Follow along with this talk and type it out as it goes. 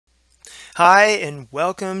Hi, and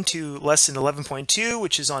welcome to lesson 11.2,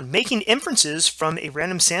 which is on making inferences from a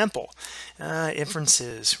random sample.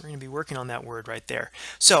 Inferences, we're going to be working on that word right there.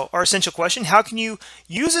 So our essential question, how can you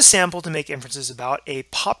use a sample to make inferences about a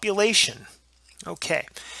population? Okay,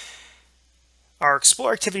 our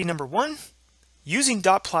explore activity number 1, using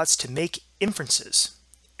dot plots to make inferences.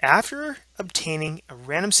 After obtaining a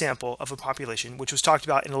random sample of a population, which was talked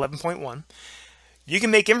about in 11.1, you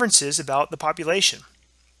can make inferences about the population,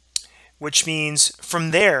 which means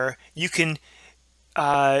from there you can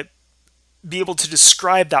be able to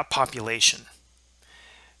describe that population.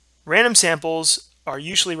 Random samples are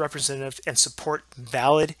usually representative and support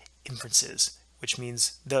valid inferences, which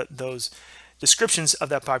means those descriptions of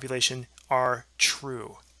that population are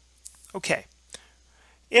true. Okay,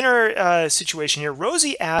 in our situation here,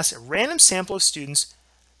 Rosie asked a random sample of students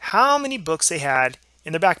how many books they had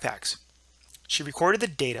in their backpacks. She recorded the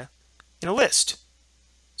data in a list.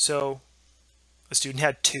 So a student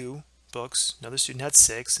had 2 books, another student had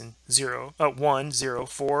 6, and 1, 0,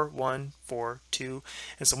 4, 1, 4, 2,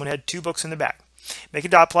 and someone had 2 books in the back. Make a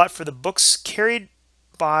dot plot for the books carried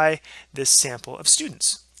by this sample of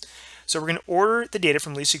students. So we're going to order the data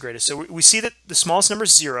from least to greatest. So we see that the smallest number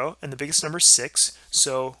is 0 and the biggest number is 6.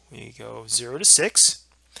 So we go 0 to 6.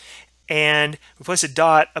 And we place a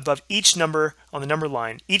dot above each number on the number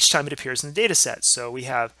line each time it appears in the data set. So we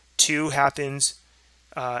have 2 happens,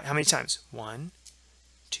 how many times? 1,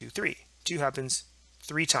 2, 3. 2 happens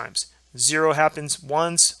 3 times. 0 happens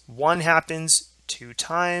once. 1 happens 2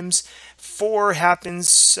 times. 4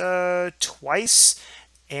 happens twice.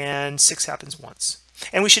 And 6 happens once.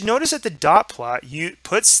 And we should notice that the dot plot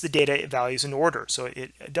puts the data values in order. So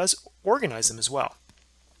it does organize them as well.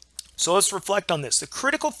 So let's reflect on this. The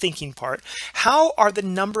critical thinking part. How are the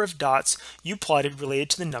number of dots you plotted related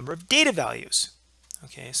to the number of data values?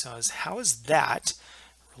 Okay, so how is that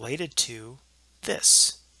related to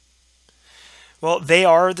this? Well, they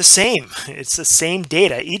are the same. It's the same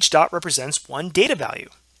data. Each dot represents one data value.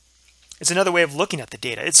 It's another way of looking at the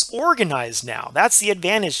data. It's organized now. That's the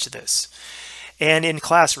advantage to this. And in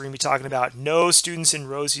class, we're going to be talking about no students in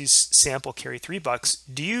Rosie's sample carry 3 books.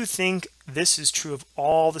 Do you think this is true of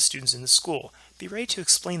all the students in the school? Be ready to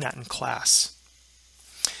explain that in class.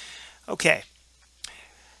 Okay.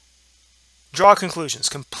 Draw conclusions.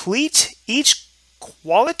 Complete each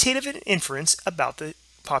qualitative inference about the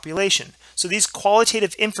population. So these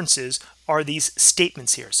qualitative inferences are these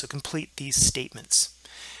statements here. So complete these statements.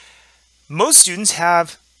 Most students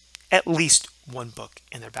have at least 1 book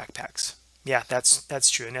in their backpacks. Yeah, that's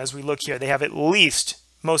true. And as we look here, they have at least,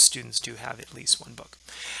 most students do have at least 1 book.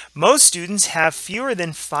 Most students have fewer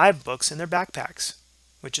than 5 books in their backpacks,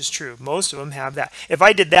 which is true. Most of them have that. If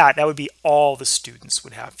I did that, that would be all the students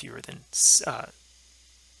would have fewer than 7,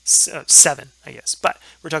 I guess. But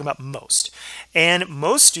we're talking about most. And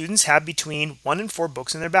most students have between 1 and 4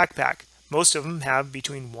 books in their backpack. Most of them have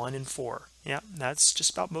between 1 and 4. Yeah, that's just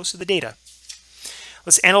about most of the data.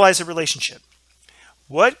 Let's analyze the relationship.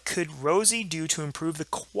 What could Rosie do to improve the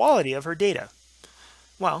quality of her data?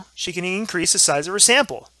 Well, she can increase the size of her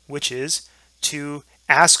sample, which is to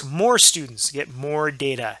ask more students, get more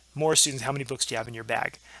data. More students, how many books do you have in your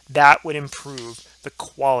bag? That would improve the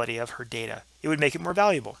quality of her data. It would make it more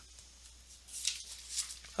valuable.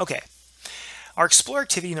 Okay, our explore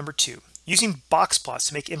activity number 2, using box plots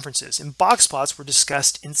to make inferences. And box plots were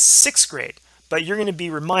discussed in 6th grade, but you're going to be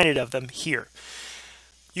reminded of them here.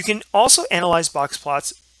 You can also analyze box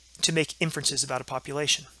plots to make inferences about a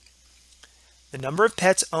population. The number of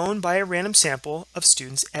pets owned by a random sample of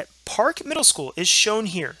students at Park Middle School is shown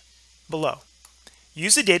here below.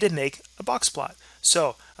 Use the data to make a box plot.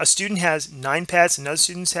 So a student has 9 pets, another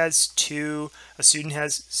student has 2, a student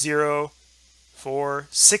has 0, 4,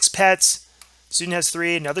 6 pets, a student has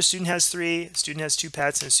 3, another student has 3, a student has 2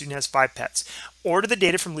 pets, and a student has 5 pets. Order the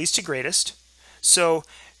data from least to greatest. So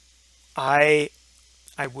I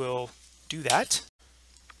will do that.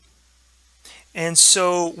 And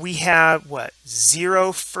so we have what?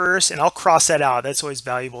 0 first, and I'll cross that out. That's always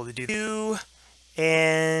valuable to do. 2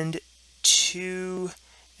 and 2,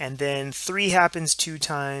 and then 3 happens 2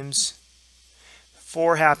 times.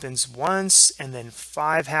 4 happens once, and then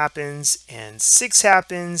 5 happens, and 6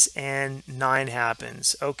 happens, and 9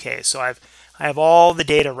 happens. Okay, so I have all the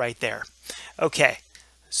data right there. Okay,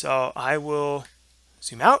 so I will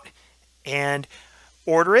zoom out and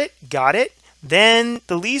order it. Got it. Then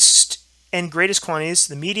the least and greatest quantities,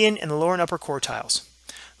 the median and the lower and upper quartiles.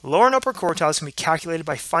 The lower and upper quartiles can be calculated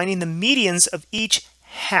by finding the medians of each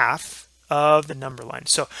half of the number line.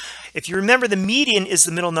 So if you remember, the median is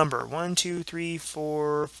the middle number. 1, 2, 3,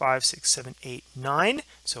 4, 5, 6, 7, 8, 9.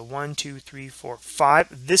 So 1, 2, 3, 4,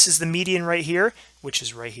 5. This is the median right here, which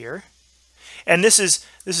is right here. And this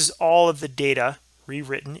is all of the data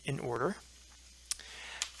rewritten in order.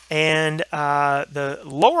 And the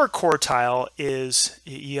lower quartile is,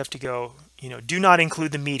 you have to go, do not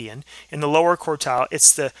include the median. In the lower quartile,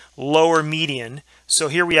 it's the lower median. So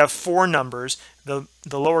here we have 4 numbers. The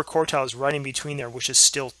lower quartile is right in between there, which is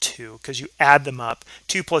still 2, because you add them up.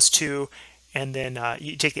 2 plus 2, and then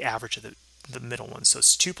you take the average of the middle one. So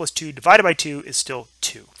it's 2 plus 2 divided by 2 is still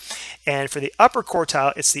 2. And for the upper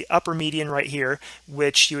quartile, it's the upper median right here,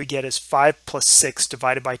 which you would get as 5 plus 6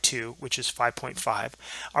 divided by 2, which is 5.5.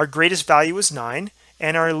 Our greatest value is 9,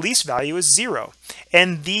 and our least value is 0.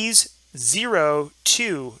 And these 0,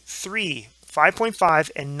 2, 3,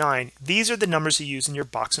 5.5, and 9, these are the numbers you use in your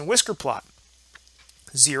box and whisker plot.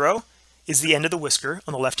 0 is the end of the whisker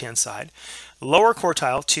on the left-hand side. Lower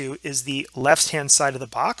quartile, 2, is the left-hand side of the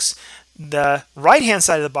box. The right-hand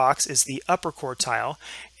side of the box is the upper quartile,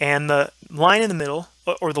 and the line in the middle,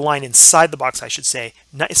 or the line inside the box, I should say,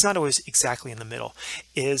 it's not always exactly in the middle,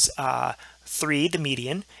 is 3, the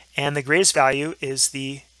median, and the greatest value is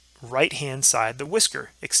the right-hand side. The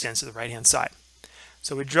whisker extends to the right-hand side.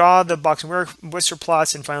 So we draw the box and whisker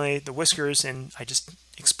plots, and finally the whiskers, and I just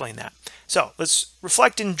explained that. So let's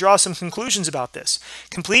reflect and draw some conclusions about this.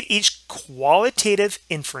 Complete each qualitative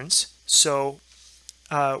inference. So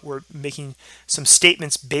we're making some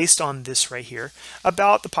statements based on this right here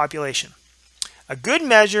about the population. A good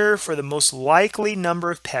measure for the most likely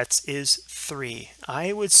number of pets is 3.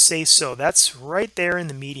 I would say so. That's right there in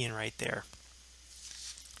the median right there.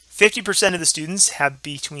 50% of the students have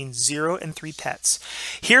between 0 and 3 pets.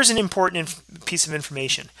 Here's an important piece of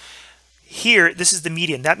information. Here, this is the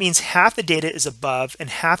median. That means half the data is above and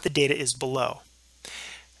half the data is below.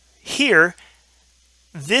 Here,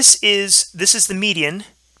 this is the median.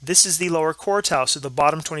 This is the lower quartile, so the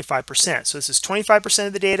bottom 25%. So this is 25%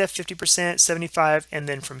 of the data, 50%, 75, and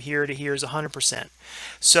then from here to here is 100%.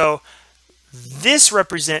 So this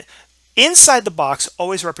inside the box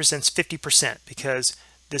always represents 50%, because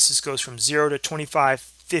this goes from 0 to 25,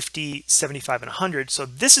 50, 75, and 100. So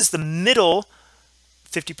this is the middle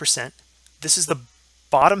 50%. This is the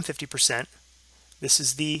bottom 50%. This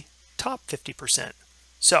is the top 50%.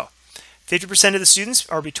 So 50% of the students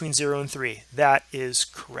are between 0 and 3. That is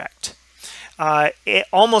correct.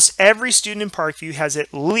 Almost every student in Parkview has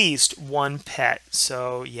at least 1 pet.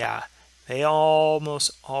 So yeah, they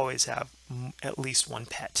almost always have at least 1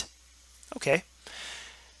 pet. Okay,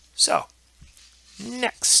 so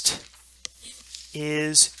next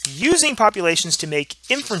is using populations to make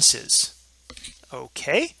inferences.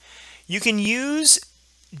 Okay, you can use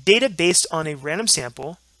data based on a random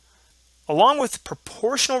sample along with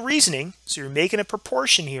proportional reasoning, so you're making a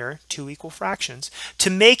proportion here, 2 equal fractions, to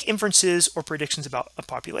make inferences or predictions about a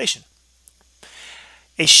population.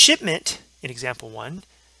 A shipment, in example 1,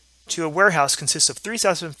 to a warehouse consists of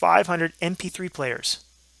 3,500 MP3 players.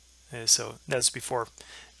 So that's before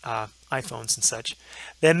iPhones and such.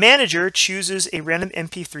 The manager chooses a random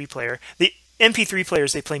MP3 player. The MP3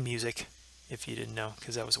 players, they play music, if you didn't know,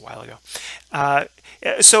 because that was a while ago.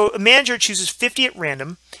 So a manager chooses 50 at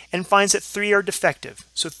random and finds that 3 are defective.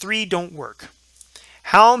 So 3 don't work.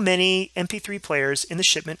 How many MP3 players in the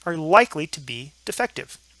shipment are likely to be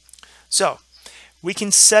defective? So we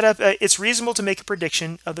can set up, it's reasonable to make a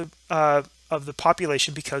prediction of the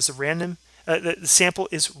population because the sample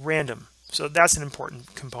is random. So that's an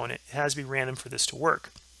important component. It has to be random for this to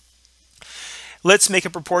work. Let's make a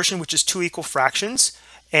proportion, which is 2 equal fractions.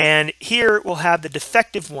 And here we'll have the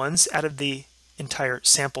defective ones out of the entire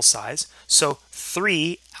sample size. So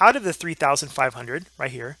 3 out of the 3,500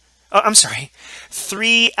 right here. Oh, I'm sorry.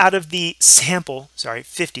 3 out of the sample,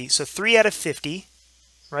 50. So 3 out of 50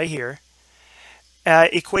 right here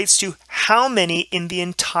equates to how many in the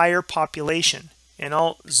entire population. And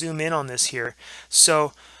I'll zoom in on this here.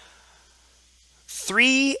 So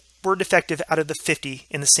 3 were defective out of the 50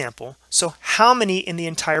 in the sample. So how many in the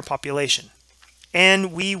entire population?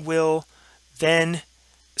 And we will then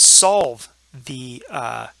solve the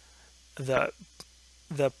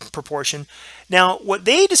proportion. Now, what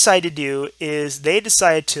they decide to do is they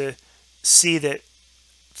decide to see that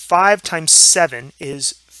 5 times 7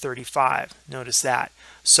 is 35. Notice that.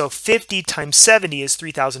 So 50 times 70 is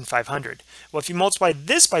 3,500. Well, if you multiply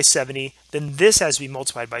this by 70, then this has to be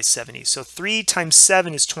multiplied by 70. So 3 times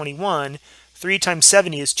 7 is 21. 3 times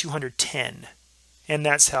 70 is 210. And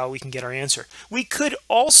that's how we can get our answer. We could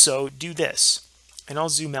also do this, and I'll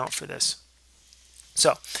zoom out for this.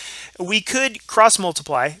 So we could cross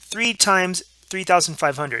multiply 3 times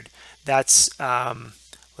 3,500. That's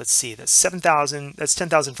let's see, that's 7,000, that's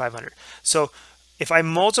 10,500. So if I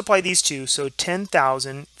multiply these two, so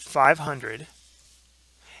 10,500,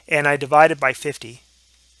 and I divide it by 50,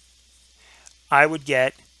 I would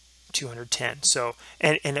get 210. So,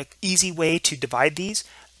 and an easy way to divide these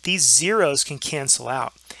zeros can cancel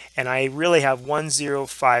out. And I really have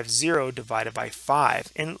 1050 divided by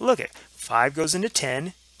 5. And look at 5 goes into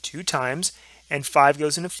 10 2 times, and 5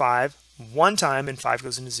 goes into 5 1 time, and 5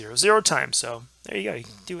 goes into 0 0 times. So there you go. You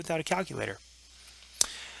can do it without a calculator.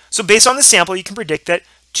 So based on the sample, you can predict that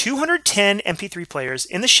 210 MP3 players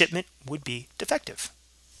in the shipment would be defective.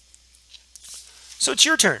 So it's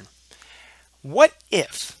your turn. What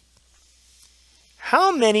if?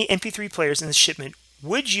 How many MP3 players in the shipment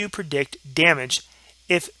would you predict damaged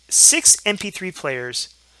if 6 MP3 players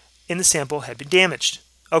in the sample had been damaged?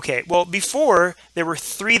 Okay, well, before there were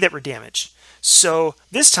 3 that were damaged. So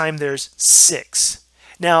this time there's 6.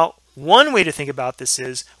 Now, one way to think about this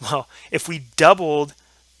is, well, if we doubled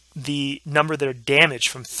the number that are damaged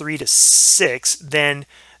from 3 to 6, then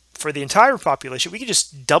for the entire population, we could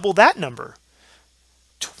just double that number.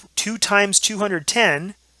 2 times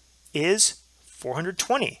 210 is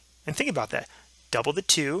 420. And think about that. Double the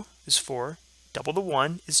 2 is 4, double the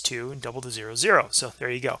 1 is 2, and double the 0 0. So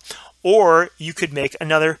there you go. Or you could make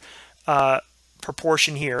another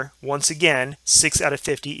proportion here. Once again, 6 out of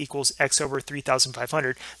 50 equals x over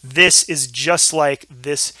 3,500. This is just like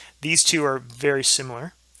this. These two are very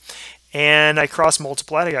similar. And I cross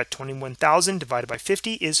multiplied. I got 21,000 divided by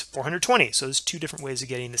 50 is 420. So there's 2 different ways of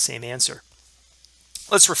getting the same answer.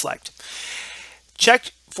 Let's reflect.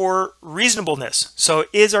 Check for reasonableness. So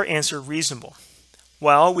is our answer reasonable?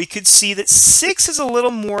 Well, we could see that 6 is a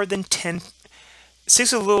little more than 10.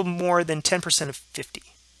 6 is a little more than 10% of 50.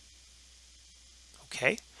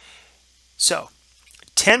 Okay. So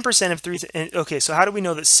 10% of 3. Okay, so how do we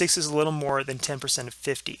know that 6 is a little more than 10% of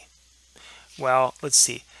 50? Well, let's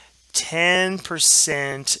see.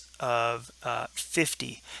 10% of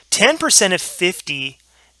 50. 10% of 50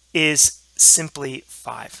 is simply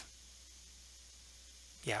 5.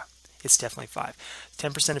 Yeah, it's definitely 5.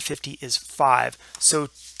 10% of 50 is 5. So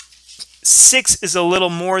 6 is a little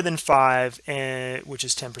more than 5, which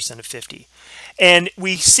is 10% of 50. And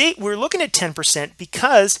we're looking at 10%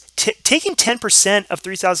 because taking 10% of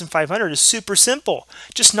 3,500 is super simple.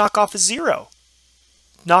 Just knock off a 0.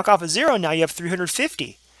 Knock off a 0, now you have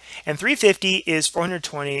 350. And 350 is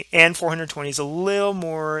 420, and 420 is a little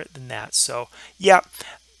more than that. So yeah,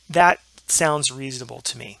 that sounds reasonable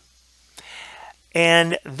to me.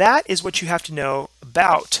 And that is what you have to know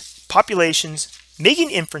about populations,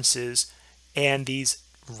 making inferences, and these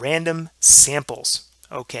random samples.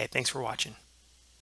 Okay, thanks for watching.